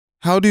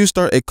How do you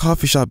start a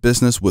coffee shop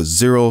business with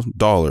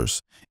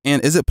 $0?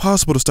 And is it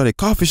possible to start a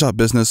coffee shop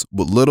business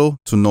with little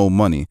to no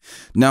money?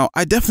 Now,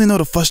 I definitely know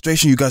the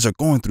frustration you guys are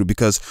going through,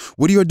 because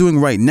what you're doing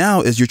right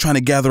now is you're trying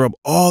to gather up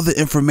all the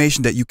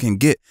information that you can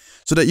get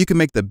so that you can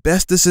make the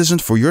best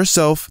decisions for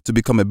yourself to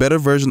become a better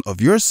version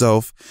of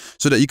yourself,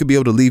 so that you can be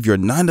able to leave your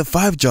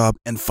 9-to-5 job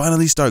and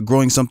finally start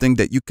growing something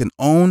that you can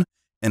own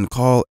and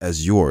call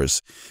as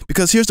yours.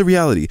 Because here's the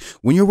reality: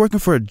 when you're working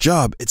for a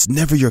job, it's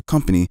never your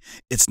company,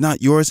 it's not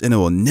yours, and it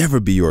will never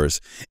be yours.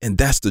 And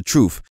that's the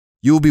truth.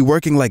 You will be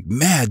working like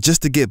mad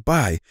just to get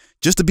by,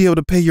 just to be able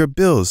to pay your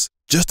bills,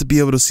 just to be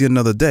able to see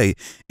another day.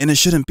 And it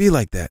shouldn't be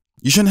like that.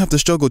 You shouldn't have to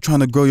struggle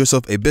trying to grow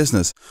yourself a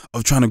business,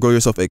 of trying to grow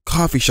yourself a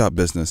coffee shop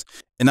business.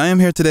 And I am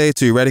here today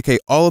to eradicate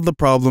all of the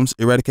problems,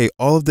 eradicate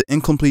all of the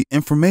incomplete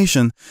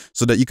information,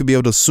 so that you can be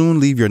able to soon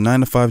leave your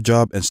 9-to-5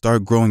 job and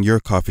start growing your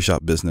coffee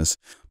shop business.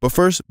 But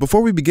first,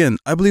 before we begin,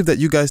 I believe that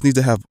you guys need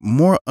to have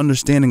more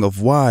understanding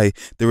of why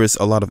there is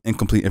a lot of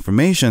incomplete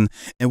information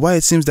and why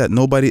it seems that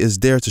nobody is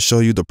there to show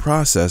you the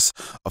process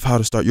of how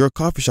to start your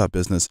coffee shop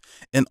business,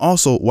 and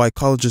also why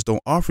colleges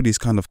don't offer these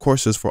kind of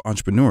courses for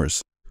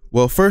entrepreneurs.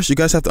 Well, first, you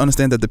guys have to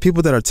understand that the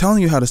people that are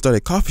telling you how to start a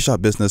coffee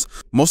shop business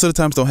most of the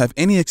times don't have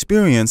any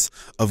experience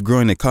of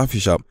growing a coffee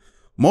shop.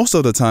 Most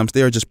of the times,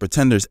 they are just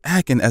pretenders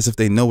acting as if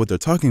they know what they're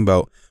talking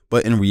about,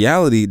 but in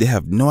reality, they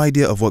have no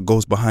idea of what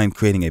goes behind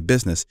creating a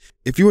business.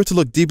 If you were to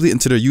look deeply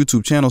into their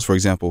YouTube channels, for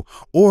example,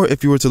 or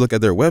if you were to look at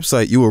their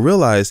website, you will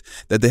realize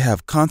that they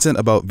have content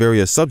about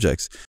various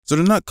subjects. So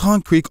they're not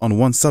concrete on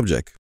one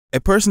subject. A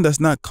person that's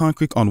not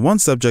concrete on one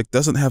subject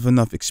doesn't have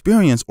enough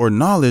experience or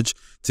knowledge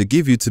to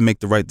give you to make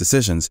the right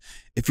decisions.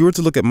 If you were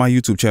to look at my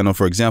YouTube channel,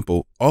 for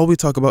example, all we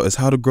talk about is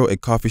how to grow a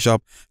coffee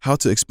shop, how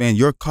to expand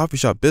your coffee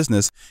shop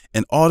business,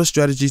 and all the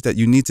strategies that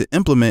you need to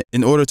implement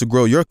in order to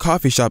grow your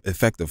coffee shop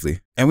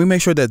effectively. And we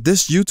make sure that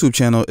this YouTube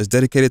channel is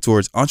dedicated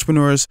towards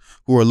entrepreneurs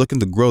who are looking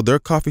to grow their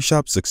coffee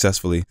shop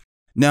successfully.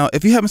 Now,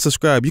 if you haven't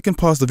subscribed, you can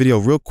pause the video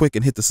real quick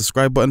and hit the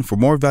subscribe button for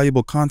more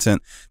valuable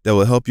content that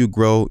will help you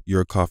grow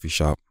your coffee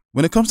shop.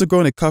 When it comes to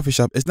growing a coffee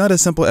shop, it's not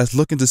as simple as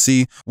looking to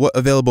see what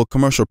available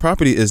commercial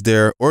property is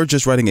there or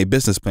just writing a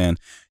business plan.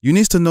 You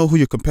need to know who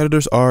your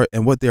competitors are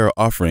and what they are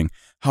offering,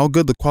 how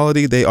good the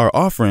quality they are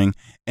offering,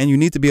 and you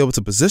need to be able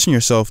to position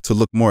yourself to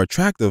look more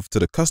attractive to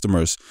the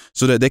customers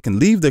so that they can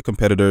leave their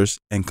competitors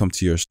and come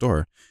to your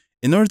store.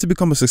 In order to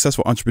become a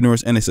successful entrepreneur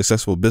and a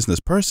successful business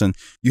person,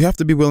 you have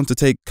to be willing to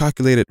take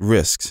calculated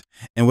risks.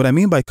 And what I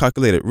mean by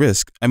calculated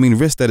risk, I mean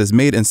risk that is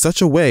made in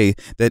such a way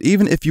that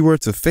even if you were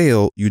to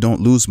fail, you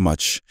don't lose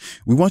much.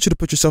 We want you to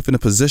put yourself in a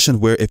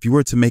position where if you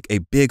were to make a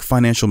big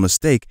financial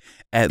mistake,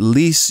 at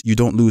least you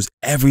don't lose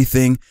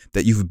everything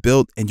that you've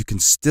built and you can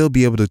still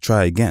be able to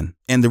try again.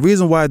 And the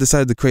reason why I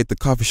decided to create the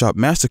Coffee Shop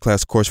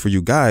Masterclass course for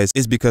you guys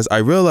is because I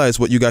realized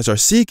what you guys are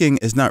seeking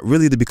is not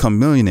really to become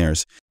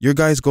millionaires. Your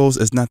guys' goals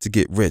is not to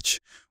get rich.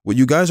 What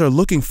you guys are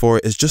looking for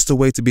is just a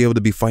way to be able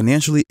to be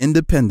financially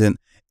independent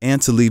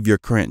and to leave your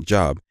current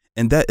job.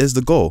 And that is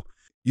the goal.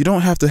 You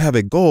don't have to have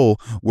a goal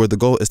where the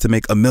goal is to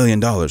make $1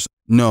 million.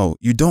 No,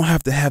 you don't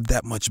have to have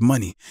that much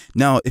money.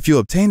 Now, if you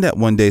obtain that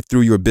one day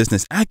through your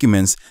business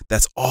acumens,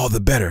 that's all the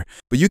better.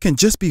 But you can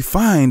just be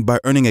fine by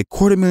earning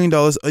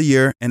 $250,000 a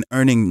year and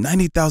earning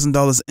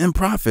 $90,000 in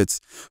profits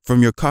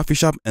from your coffee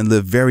shop and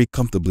live very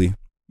comfortably.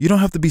 You don't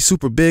have to be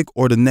super big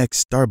or the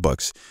next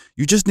Starbucks.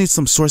 You just need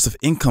some source of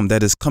income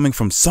that is coming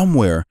from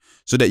somewhere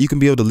so that you can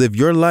be able to live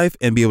your life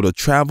and be able to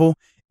travel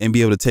and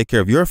be able to take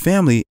care of your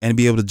family and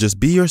be able to just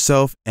be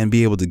yourself and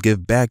be able to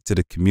give back to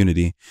the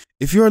community.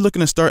 If you are looking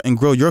to start and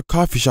grow your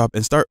coffee shop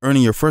and start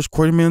earning your first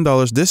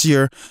 $250,000 this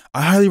year,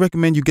 I highly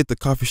recommend you get the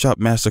Coffee Shop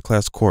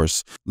Masterclass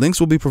course.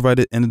 Links will be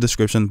provided in the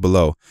description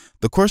below.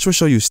 The course will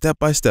show you step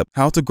by step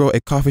how to grow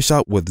a coffee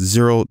shop with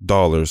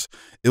 $0.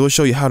 It will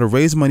show you how to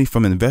raise money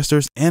from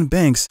investors and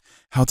banks,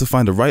 how to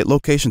find the right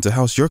location to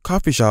house your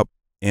coffee shop,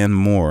 and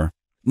more.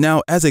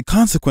 Now, as a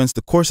consequence,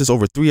 the course is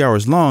over 3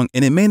 hours long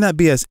and it may not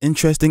be as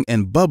interesting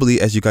and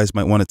bubbly as you guys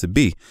might want it to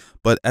be.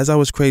 But as I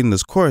was creating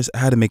this course, I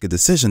had to make a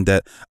decision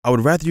that I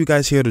would rather you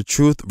guys hear the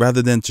truth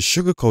rather than to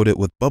sugarcoat it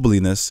with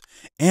bubbliness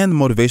and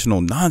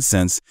motivational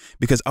nonsense,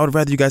 because I would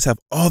rather you guys have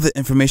all the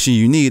information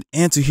you need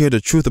and to hear the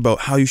truth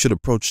about how you should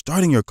approach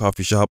starting your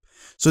coffee shop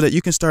so that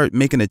you can start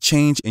making a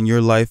change in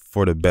your life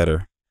for the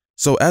better.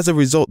 So as a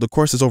result, the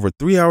course is over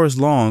 3 hours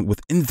long with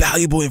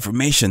invaluable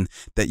information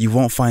that you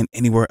won't find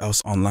anywhere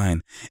else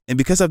online. And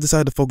because I've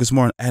decided to focus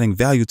more on adding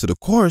value to the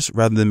course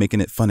rather than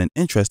making it fun and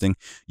interesting,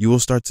 you will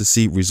start to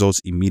see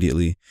results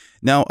immediately.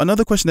 Now,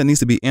 another question that needs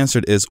to be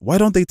answered is, why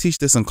don't they teach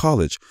this in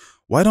college?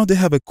 Why don't they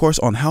have a course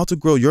on how to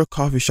grow your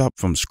coffee shop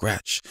from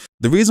scratch?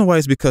 The reason why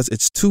is because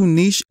it's too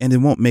niche and it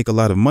won't make a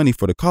lot of money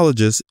for the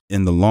colleges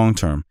in the long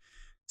term.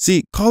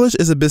 See, college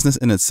is a business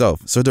in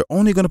itself, so they're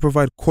only going to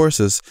provide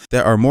courses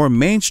that are more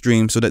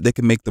mainstream so that they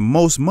can make the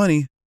most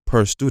money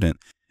per student.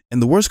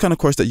 And the worst kind of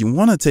course that you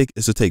want to take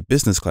is to take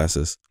business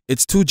classes.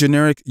 It's too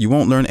generic. You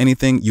won't learn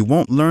anything. You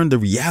won't learn the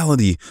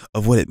reality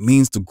of what it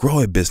means to grow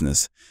a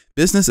business.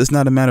 Business is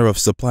not a matter of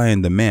supply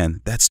and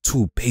demand. That's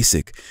too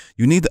basic.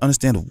 You need to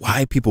understand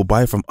why people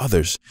buy from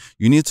others.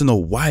 You need to know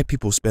why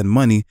people spend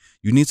money.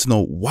 You need to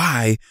know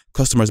why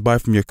customers buy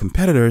from your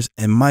competitors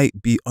and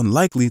might be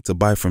unlikely to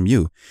buy from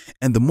you.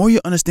 And the more you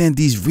understand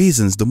these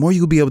reasons, the more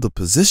you'll be able to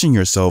position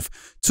yourself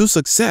to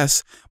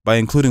success by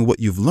including what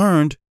you've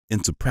learned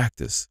into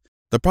practice.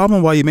 The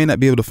problem why you may not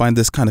be able to find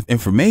this kind of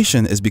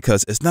information is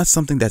because it's not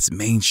something that's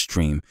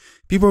mainstream.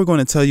 People are going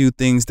to tell you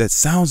things that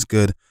sounds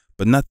good,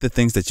 but not the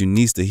things that you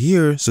need to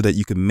hear so that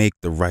you can make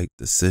the right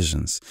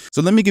decisions.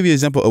 So let me give you an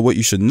example of what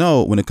you should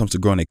know when it comes to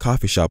growing a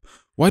coffee shop.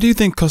 Why do you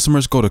think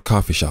customers go to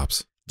coffee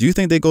shops? Do you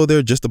think they go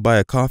there just to buy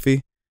a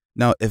coffee?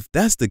 Now, if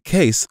that's the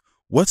case,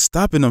 what's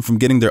stopping them from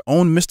getting their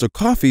own Mr.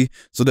 Coffee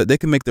so that they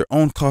can make their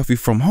own coffee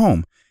from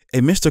home?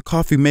 A Mr.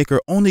 Coffee maker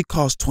only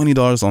costs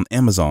 $20 on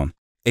Amazon.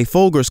 A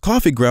Folgers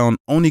coffee ground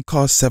only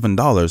costs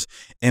 $7.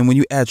 And when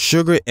you add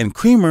sugar and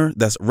creamer,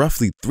 that's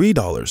roughly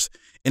 $3.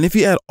 And if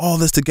you add all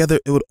this together,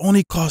 it would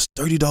only cost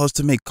 $30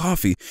 to make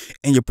coffee.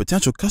 And your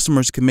potential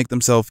customers can make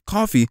themselves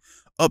coffee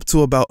up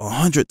to about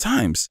 100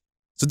 times.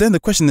 So then the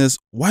question is,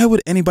 why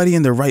would anybody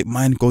in their right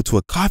mind go to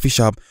a coffee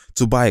shop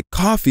to buy a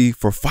coffee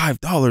for $5,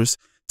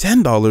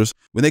 $10,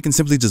 when they can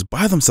simply just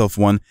buy themselves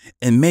one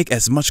and make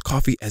as much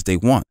coffee as they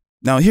want?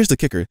 Now, here's the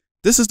kicker.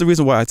 This is the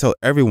reason why I tell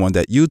everyone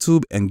that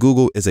YouTube and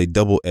Google is a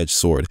double-edged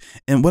sword.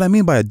 And what I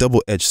mean by a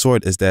double-edged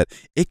sword is that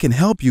it can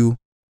help you,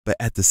 but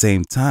at the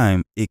same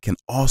time, it can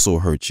also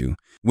hurt you.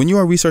 When you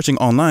are researching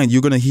online,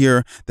 you're going to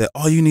hear that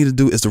all you need to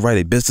do is to write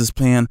a business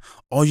plan.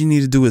 All you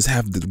need to do is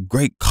have the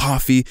great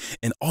coffee,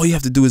 and all you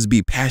have to do is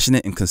be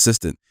passionate and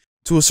consistent.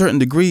 To a certain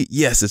degree,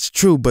 yes, it's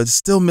true, but it's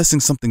still missing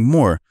something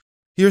more.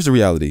 Here's the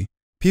reality.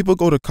 People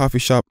go to coffee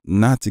shop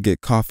not to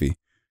get coffee.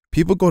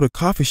 People go to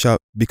coffee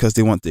shop because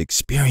they want the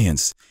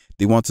experience.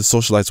 They want to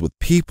socialize with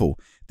people.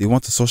 They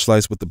want to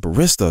socialize with the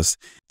baristas.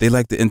 They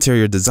like the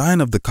interior design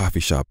of the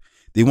coffee shop.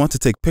 They want to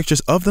take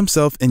pictures of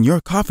themselves in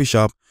your coffee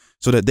shop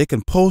so that they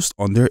can post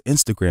on their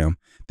Instagram.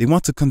 They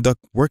want to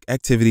conduct work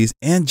activities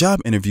and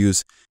job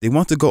interviews. They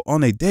want to go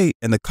on a date,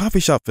 and the coffee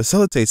shop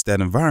facilitates that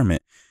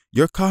environment.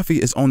 Your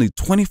coffee is only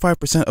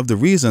 25% of the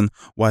reason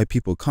why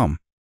people come.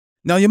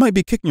 Now, you might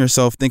be kicking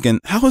yourself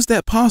thinking, how is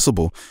that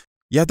possible?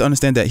 You have to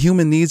understand that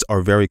human needs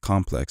are very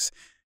complex.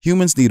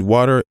 Humans need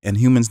water and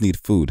humans need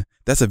food.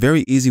 That's a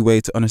very easy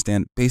way to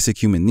understand basic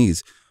human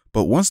needs.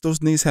 But once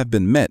those needs have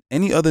been met,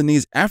 any other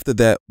needs after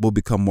that will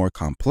become more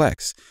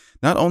complex.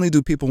 Not only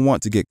do people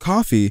want to get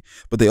coffee,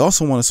 but they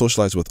also want to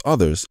socialize with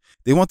others.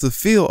 They want to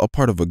feel a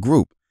part of a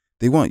group.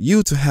 They want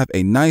you to have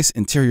a nice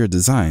interior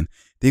design.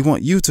 They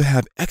want you to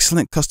have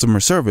excellent customer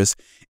service,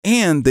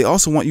 and they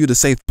also want you to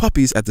save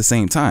puppies at the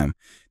same time.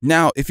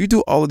 Now, if you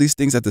do all of these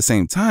things at the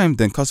same time,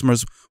 then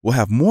customers will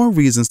have more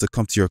reasons to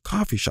come to your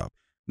coffee shop.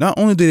 Not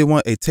only do they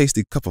want a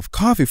tasty cup of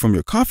coffee from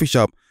your coffee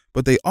shop,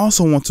 but they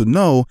also want to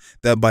know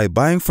that by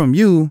buying from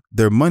you,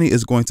 their money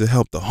is going to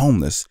help the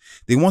homeless.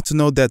 They want to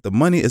know that the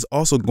money is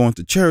also going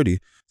to charity,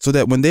 so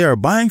that when they are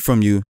buying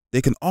from you,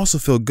 they can also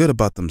feel good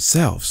about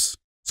themselves.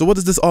 So what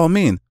does this all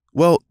mean?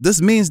 Well,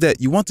 this means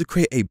that you want to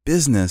create a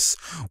business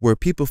where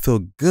people feel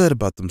good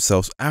about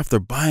themselves after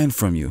buying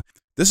from you.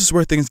 This is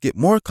where things get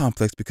more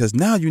complex, because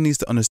now you need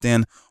to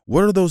understand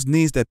what are those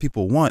needs that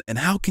people want and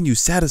how can you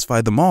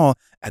satisfy them all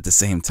at the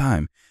same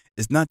time.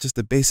 It's not just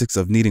the basics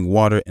of needing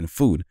water and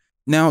food.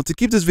 Now, to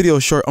keep this video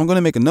short, I'm going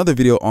to make another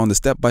video on the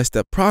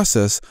step-by-step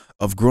process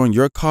of growing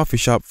your coffee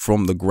shop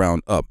from the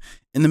ground up.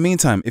 In the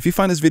meantime, if you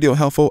find this video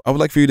helpful, I would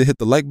like for you to hit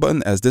the like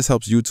button, as this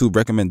helps YouTube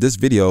recommend this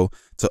video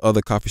to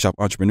other coffee shop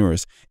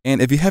entrepreneurs.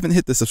 And if you haven't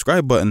hit the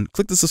subscribe button,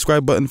 click the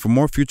subscribe button for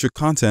more future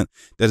content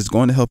that is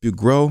going to help you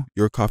grow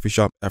your coffee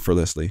shop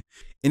effortlessly.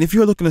 And if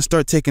you're looking to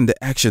start taking the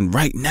action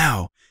right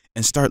now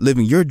and start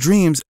living your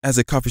dreams as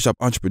a coffee shop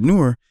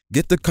entrepreneur,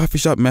 get the Coffee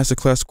Shop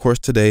Masterclass course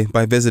today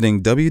by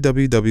visiting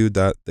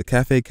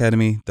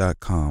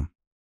www.thecafeacademy.com.